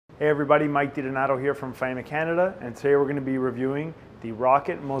Hey everybody, Mike DiDonato here from Fama, Canada, and today we're going to be reviewing the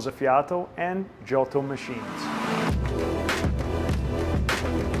Rocket Mozzafiato and Giotto machines.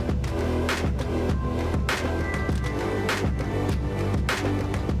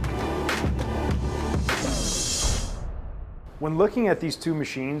 When looking at these two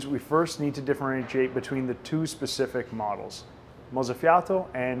machines, we first need to differentiate between the two specific models, Mozzafiato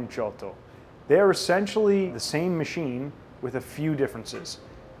and Giotto. They are essentially the same machine with a few differences.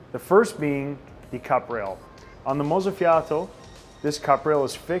 The first being the cup rail. On the Mozzafiato, this cup rail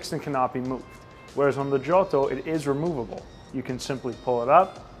is fixed and cannot be moved, whereas on the Giotto, it is removable. You can simply pull it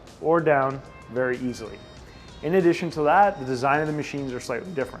up or down very easily. In addition to that, the design of the machines are slightly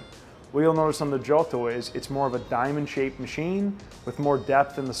different. What you'll notice on the Giotto is it's more of a diamond-shaped machine with more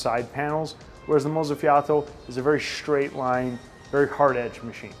depth in the side panels, whereas the Mozzafiato is a very straight line, very hard-edged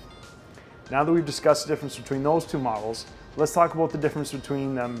machine. Now that we've discussed the difference between those two models, let's talk about the difference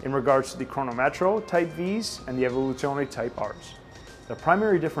between them in regards to the Cronometro Type Vs and the Evoluzione Type Rs. The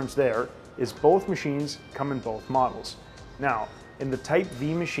primary difference there is both machines come in both models. Now, in the Type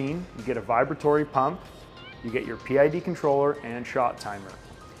V machine, you get a vibratory pump, you get your PID controller and shot timer.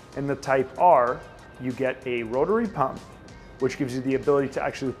 In the Type R, you get a rotary pump, which gives you the ability to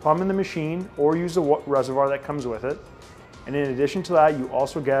actually plumb in the machine or use the reservoir that comes with it. And in addition to that, you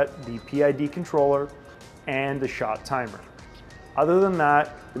also get the PID controller and the shot timer. Other than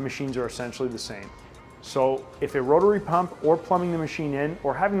that, the machines are essentially the same. So if a rotary pump or plumbing the machine in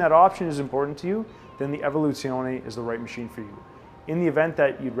or having that option is important to you, then the Evoluzione is the right machine for you. In the event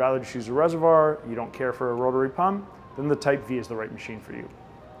that you'd rather just use a reservoir, you don't care for a rotary pump, then the Type V is the right machine for you.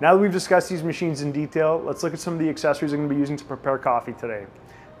 Now that we've discussed these machines in detail, let's look at some of the accessories I'm going to be using to prepare coffee today.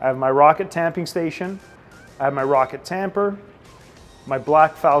 I have my Rocket tamping station, I have my Rocket tamper, my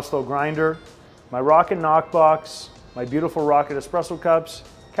black Fausto grinder, my Rocket knockbox, my beautiful Rocket Espresso cups,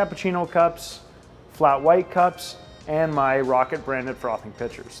 cappuccino cups, flat white cups, and my Rocket branded frothing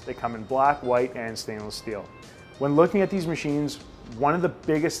pitchers. They come in black, white, and stainless steel. When looking at these machines, one of the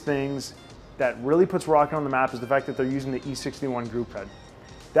biggest things that really puts Rocket on the map is the fact that they're using the E61 group head.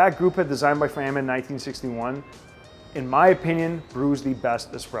 That group head, designed by Fama in 1961, in my opinion, brews the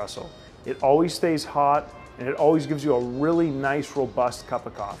best espresso. It always stays hot, and it always gives you a really nice, robust cup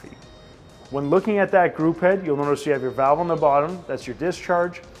of coffee. When looking at that group head, you'll notice you have your valve on the bottom, that's your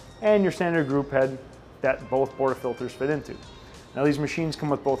discharge, and your standard group head that both portafilters fit into. Now these machines come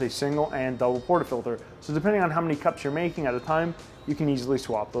with both a single and double portafilter, so depending on how many cups you're making at a time, you can easily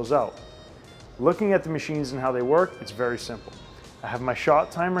swap those out. Looking at the machines and how they work, it's very simple. I have my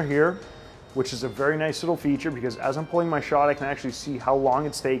shot timer here, which is a very nice little feature because as I'm pulling my shot, I can actually see how long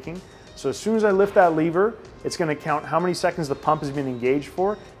it's taking. So as soon as I lift that lever, it's going to count how many seconds the pump has been engaged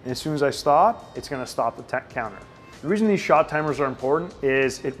for, and as soon as I stop, it's going to stop the counter. The reason these shot timers are important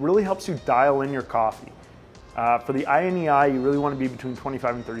is it really helps you dial in your coffee. For the INEI, you really want to be between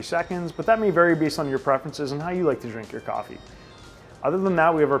 25 and 30 seconds, but that may vary based on your preferences and how you like to drink your coffee. Other than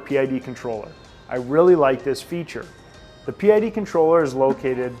that, we have our PID controller. I really like this feature. The PID controller is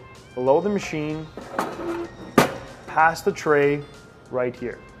located below the machine, past the tray, right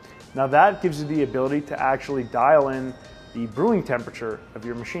here. Now that gives you the ability to actually dial in the brewing temperature of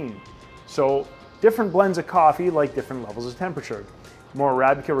your machine. So different blends of coffee like different levels of temperature. More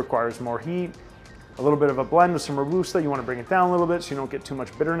Arabica requires more heat. A little bit of a blend with some Robusta, you want to bring it down a little bit so you don't get too much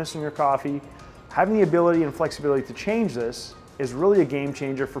bitterness in your coffee. Having the ability and flexibility to change this is really a game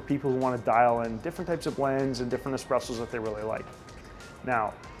changer for people who want to dial in different types of blends and different espressos that they really like.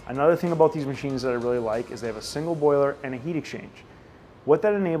 Now, another thing about these machines that I really like is they have a single boiler and a heat exchange. What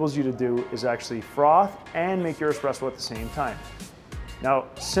that enables you to do is actually froth and make your espresso at the same time. Now,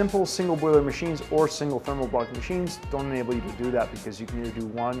 simple single boiler machines or single thermal block machines don't enable you to do that because you can either do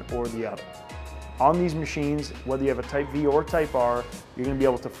one or the other. On these machines, whether you have a Type V or Type R, you're going to be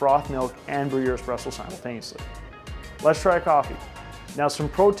able to froth milk and brew your espresso simultaneously. Let's try coffee. Now some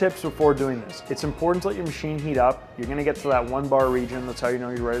pro tips before doing this. It's important to let your machine heat up. You're gonna get to that 1 bar region, that's how you know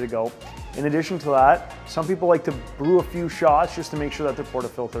you're ready to go. In addition to that, some people like to brew a few shots just to make sure that their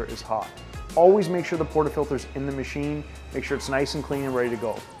portafilter is hot. Always make sure the portafilter's in the machine, make sure it's nice and clean and ready to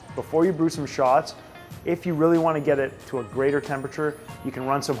go. Before you brew some shots, if you really want to get it to a greater temperature, you can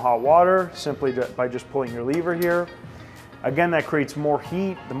run some hot water simply by just pulling your lever here. Again, that creates more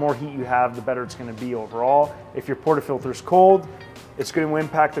heat. The more heat you have, the better it's going to be overall. If your portafilter is cold, it's going to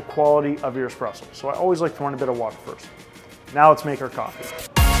impact the quality of your espresso. So I always like to run a bit of water first. Now let's make our coffee.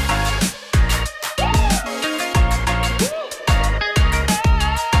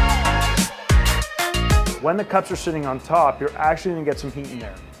 When the cups are sitting on top, you're actually going to get some heat in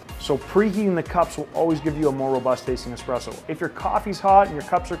there. So preheating the cups will always give you a more robust tasting espresso. If your coffee's hot and your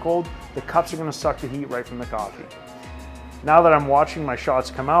cups are cold, the cups are gonna suck the heat right from the coffee. Now that I'm watching my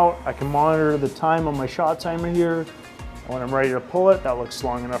shots come out, I can monitor the time on my shot timer here. When I'm ready to pull it, that looks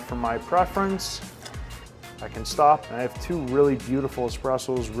long enough for my preference. I can stop, and I have two really beautiful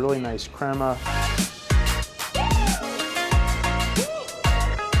espressos, really nice crema.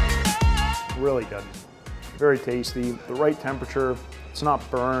 Really good, very tasty, the right temperature, it's not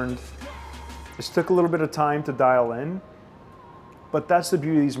burned. This took a little bit of time to dial in, but that's the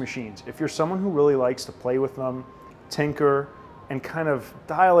beauty of these machines. If you're someone who really likes to play with them, tinker, and kind of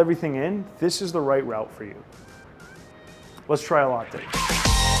dial everything in, this is the right route for you. Let's try a latte.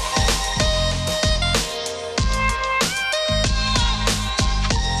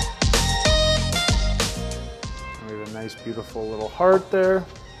 We have a nice, beautiful little heart there.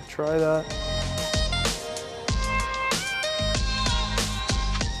 Try that.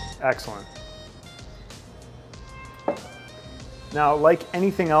 Excellent. Now, like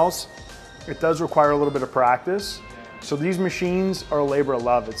anything else, it does require a little bit of practice. So these machines are a labor of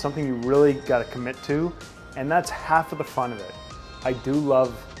love. It's something you really got to commit to, and that's half of the fun of it. I do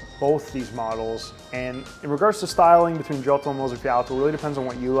love both these models, and in regards to styling between Giotto and Mozzafiato, it really depends on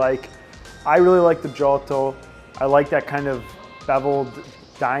what you like. I really like the Giotto. I like that kind of beveled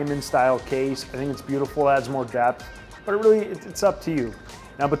diamond style case. I think it's beautiful, it adds more depth, but it's up to you.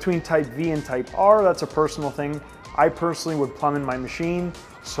 Now between Type V and Type R, that's a personal thing. I personally would plumb in my machine,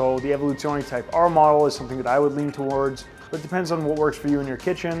 so the Evoluzione Type R model is something that I would lean towards, but it depends on what works for you in your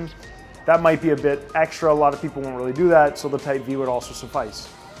kitchen. That might be a bit extra, a lot of people won't really do that, so the Type V would also suffice.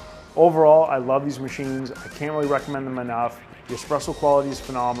 Overall, I love these machines. I can't really recommend them enough. The espresso quality is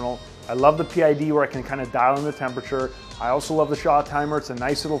phenomenal. I love the PID where I can kind of dial in the temperature. I also love the shot timer. It's a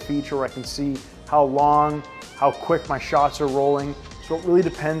nice little feature where I can see how long, how quick my shots are rolling. So it really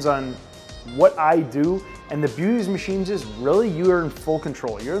depends on what I do. And the beauty of these machines is really you are in full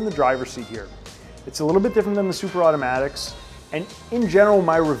control. You're in the driver's seat here. It's a little bit different than the super automatics. And in general,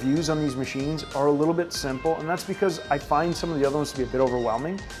 my reviews on these machines are a little bit simple, and that's because I find some of the other ones to be a bit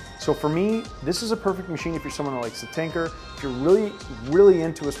overwhelming. So for me, this is a perfect machine if you're someone that likes to tinker, if you're really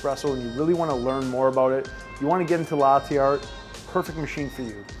into espresso and you really want to learn more about it, you want to get into latte art, perfect machine for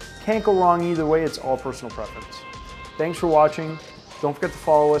you. Can't go wrong either way, it's all personal preference. Thanks for watching. Don't forget to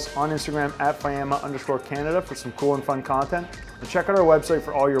follow us on Instagram at Fiamma_Canada for some cool and fun content. And check out our website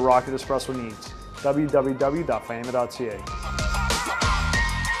for all your Rocket Espresso needs, www.fiamma.ca.